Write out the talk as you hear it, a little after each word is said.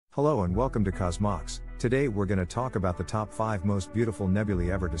Hello and welcome to Cosmox. Today we're going to talk about the top 5 most beautiful nebulae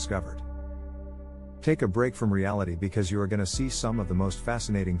ever discovered. Take a break from reality because you are going to see some of the most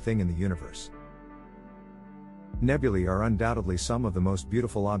fascinating thing in the universe. Nebulae are undoubtedly some of the most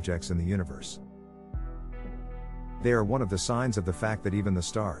beautiful objects in the universe. They are one of the signs of the fact that even the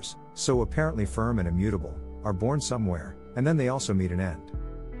stars, so apparently firm and immutable, are born somewhere, and then they also meet an end.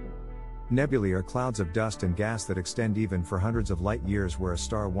 Nebulae are clouds of dust and gas that extend even for hundreds of light years where a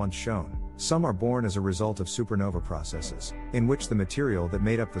star once shone. Some are born as a result of supernova processes, in which the material that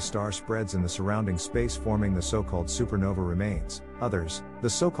made up the star spreads in the surrounding space, forming the so-called supernova remains. Others, the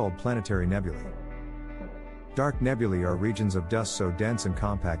so-called planetary nebulae. Dark nebulae are regions of dust so dense and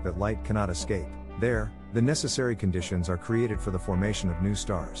compact that light cannot escape. There, the necessary conditions are created for the formation of new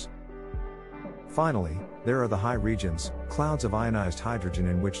stars. Finally, there are the high regions, clouds of ionized hydrogen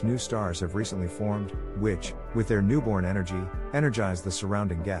in which new stars have recently formed, which, with their newborn energy, energize the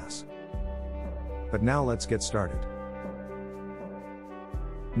surrounding gas. But now let's get started.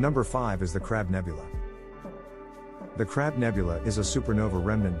 Number 5 is the Crab Nebula. The Crab Nebula is a supernova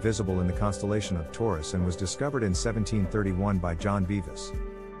remnant visible in the constellation of Taurus and was discovered in 1731 by John Bevis.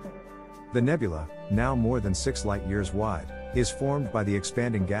 The nebula, now more than 6 light-years wide, is formed by the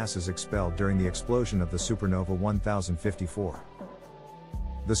expanding gases expelled during the explosion of the supernova 1054.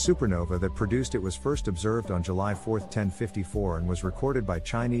 The supernova that produced it was first observed on July 4, 1054 and was recorded by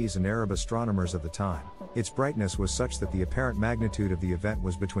Chinese and Arab astronomers of the time. Its brightness was such that the apparent magnitude of the event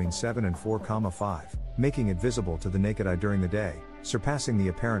was between 7 and 4,5, making it visible to the naked eye during the day, surpassing the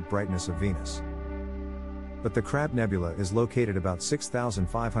apparent brightness of Venus. But the Crab Nebula is located about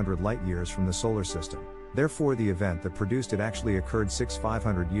 6,500 light-years from the solar system. Therefore the event that produced it actually occurred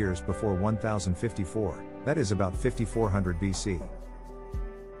 6,500 years before 1054, that is about 5400 BC.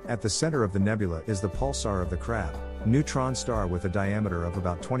 At the center of the nebula is the pulsar of the Crab, neutron star with a diameter of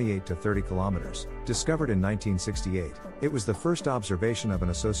about 28 to 30 kilometers, discovered in 1968. It was the first observation of an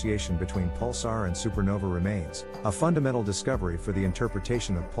association between pulsar and supernova remains, a fundamental discovery for the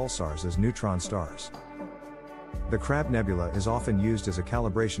interpretation of pulsars as neutron stars. The Crab Nebula is often used as a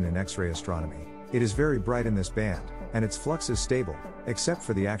calibration in X-ray astronomy. It is very bright in this band, and its flux is stable, except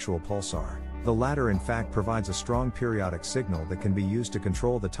for the actual pulsar. The latter in fact provides a strong periodic signal that can be used to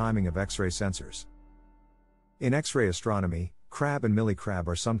control the timing of X-ray sensors. In X-ray astronomy, Crab and millicrab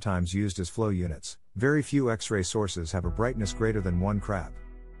are sometimes used as flow units. Very few X-ray sources have a brightness greater than 1 Crab.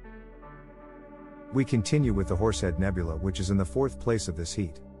 We continue with the Horsehead Nebula, which is in the 4th place of this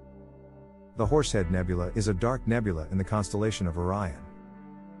heat. The Horsehead Nebula is a dark nebula in the constellation of Orion.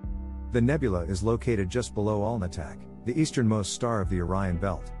 The nebula is located just below Alnitak, the easternmost star of the Orion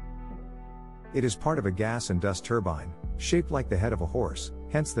belt. It is part of a gas and dust turbine, shaped like the head of a horse,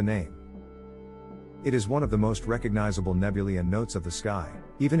 hence the name. It is one of the most recognizable nebulae and notes of the sky,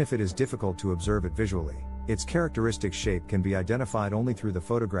 even if it is difficult to observe it visually. Its characteristic shape can be identified only through the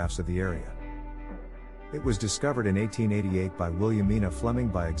photographs of the area. It was discovered in 1888 by Williamina Fleming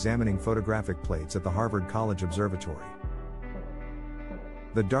by examining photographic plates at the Harvard College Observatory.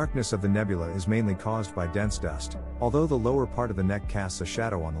 The darkness of the nebula is mainly caused by dense dust, although the lower part of the neck casts a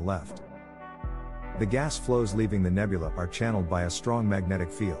shadow on the left. The gas flows leaving the nebula are channeled by a strong magnetic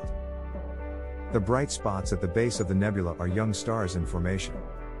field. The bright spots at the base of the nebula are young stars in formation.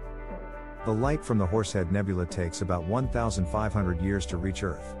 The light from the Horsehead Nebula takes about 1,500 years to reach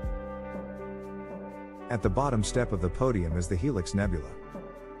Earth. At the bottom step of the podium is the Helix Nebula.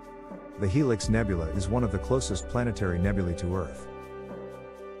 The Helix Nebula is one of the closest planetary nebulae to Earth.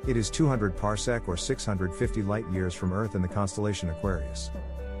 It is 200 parsec or 650 light-years from Earth in the constellation Aquarius.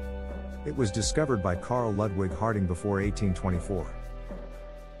 It was discovered by Carl Ludwig Harding before 1824.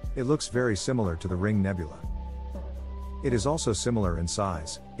 It looks very similar to the Ring Nebula. It is also similar in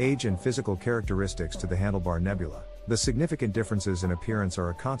size, age and physical characteristics to the Handlebar Nebula. The significant differences in appearance are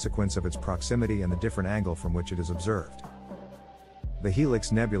a consequence of its proximity and the different angle from which it is observed. The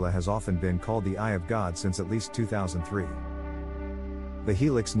Helix Nebula has often been called the Eye of God since at least 2003. The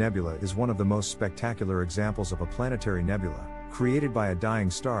Helix Nebula is one of the most spectacular examples of a planetary nebula, created by a dying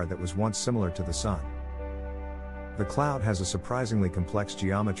star that was once similar to the Sun. The cloud has a surprisingly complex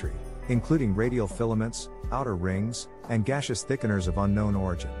geometry, including radial filaments, outer rings, and gaseous thickeners of unknown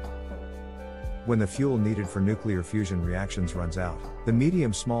origin. When the fuel needed for nuclear fusion reactions runs out, the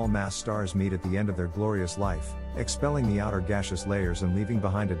medium-small mass stars meet at the end of their glorious life, expelling the outer gaseous layers and leaving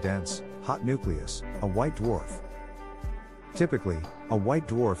behind a dense, hot nucleus, a white dwarf. Typically, a white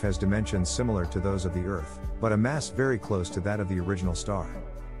dwarf has dimensions similar to those of the Earth, but a mass very close to that of the original star.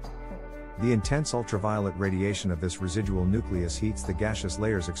 The intense ultraviolet radiation of this residual nucleus heats the gaseous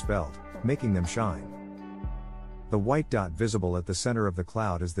layers expelled, making them shine. The white dot visible at the center of the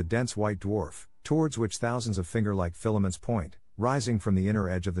cloud is the dense white dwarf, towards which thousands of finger-like filaments point, rising from the inner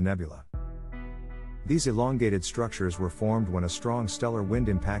edge of the nebula. These elongated structures were formed when a strong stellar wind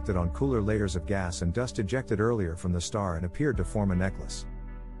impacted on cooler layers of gas and dust ejected earlier from the star and appeared to form a necklace.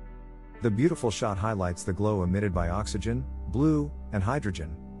 The beautiful shot highlights the glow emitted by oxygen, blue, and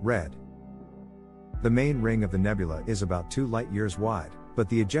hydrogen, red. The main ring of the nebula is about 2 light-years wide, but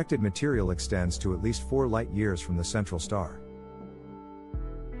the ejected material extends to at least 4 light-years from the central star.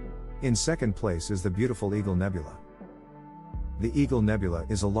 In second place is the beautiful Eagle Nebula. The Eagle Nebula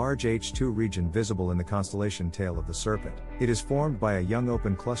is a large H2 region visible in the constellation Tail of the Serpent. It is formed by a young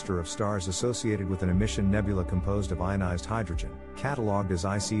open cluster of stars associated with an emission nebula composed of ionized hydrogen, catalogued as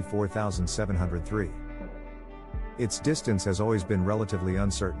IC 4703. Its distance has always been relatively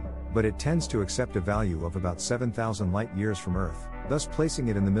uncertain, but it tends to accept a value of about 7,000 light-years from Earth, thus placing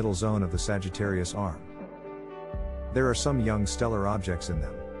it in the middle zone of the Sagittarius arm. There are some young stellar objects in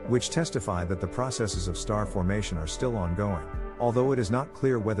them, which testify that the processes of star formation are still ongoing, although it is not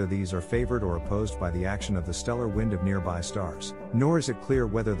clear whether these are favored or opposed by the action of the stellar wind of nearby stars, nor is it clear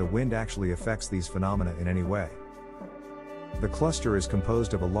whether the wind actually affects these phenomena in any way. The cluster is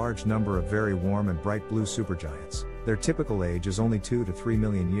composed of a large number of very warm and bright blue supergiants. Their typical age is only 2 to 3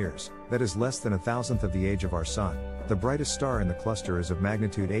 million years, that is less than 1,000th of the age of our Sun. The brightest star in the cluster is of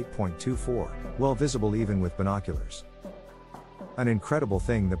magnitude 8.24, well visible even with binoculars. An incredible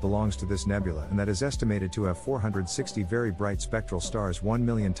thing that belongs to this nebula and that is estimated to have 460 very bright spectral stars 1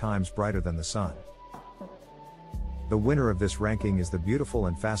 million times brighter than the Sun. The winner of this ranking is the beautiful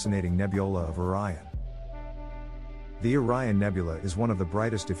and fascinating nebula of Orion. The Orion Nebula is one of the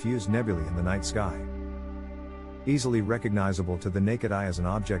brightest diffuse nebulae in the night sky. Easily recognizable to the naked eye as an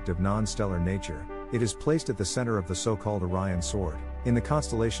object of non-stellar nature, it is placed at the center of the so-called Orion Sword, in the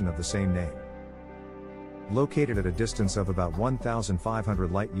constellation of the same name. Located at a distance of about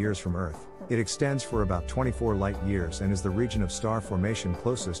 1,500 light-years from Earth, it extends for about 24 light-years and is the region of star formation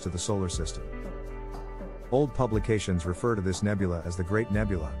closest to the solar system. Old publications refer to this nebula as the Great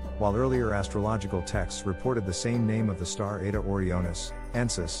Nebula, while earlier astrological texts reported the same name of the star Eta Orionis,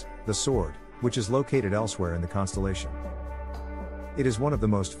 Ensis, the Sword, which is located elsewhere in the constellation. It is one of the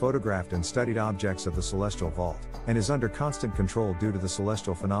most photographed and studied objects of the celestial vault, and is under constant control due to the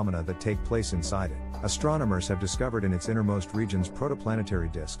celestial phenomena that take place inside it. Astronomers have discovered in its innermost regions protoplanetary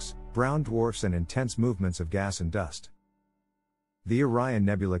disks, brown dwarfs and intense movements of gas and dust. The Orion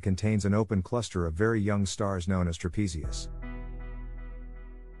Nebula contains an open cluster of very young stars known as trapezius.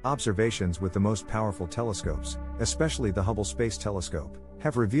 Observations with the most powerful telescopes, especially the Hubble Space Telescope,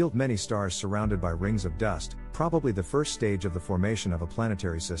 have revealed many stars surrounded by rings of dust, probably the first stage of the formation of a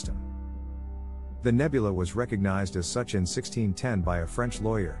planetary system. The nebula was recognized as such in 1610 by a French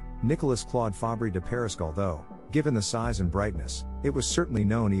lawyer, Nicolas Claude Fabry de Periscal, though, given the size and brightness, it was certainly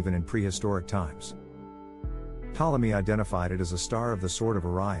known even in prehistoric times. Ptolemy identified it as a star of the Sword of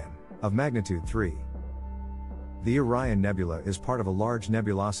Orion, of magnitude 3. The Orion Nebula is part of a large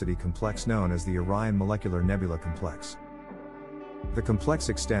nebulosity complex known as the Orion Molecular Nebula Complex. The complex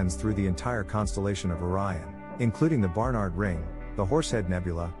extends through the entire constellation of Orion, including the Barnard Ring, the Horsehead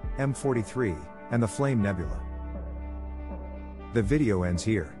Nebula, M43, and the Flame Nebula. The video ends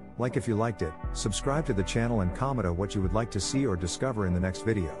here. Like if you liked it, subscribe to the channel and comment on what you would like to see or discover in the next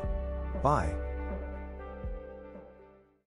video. Bye.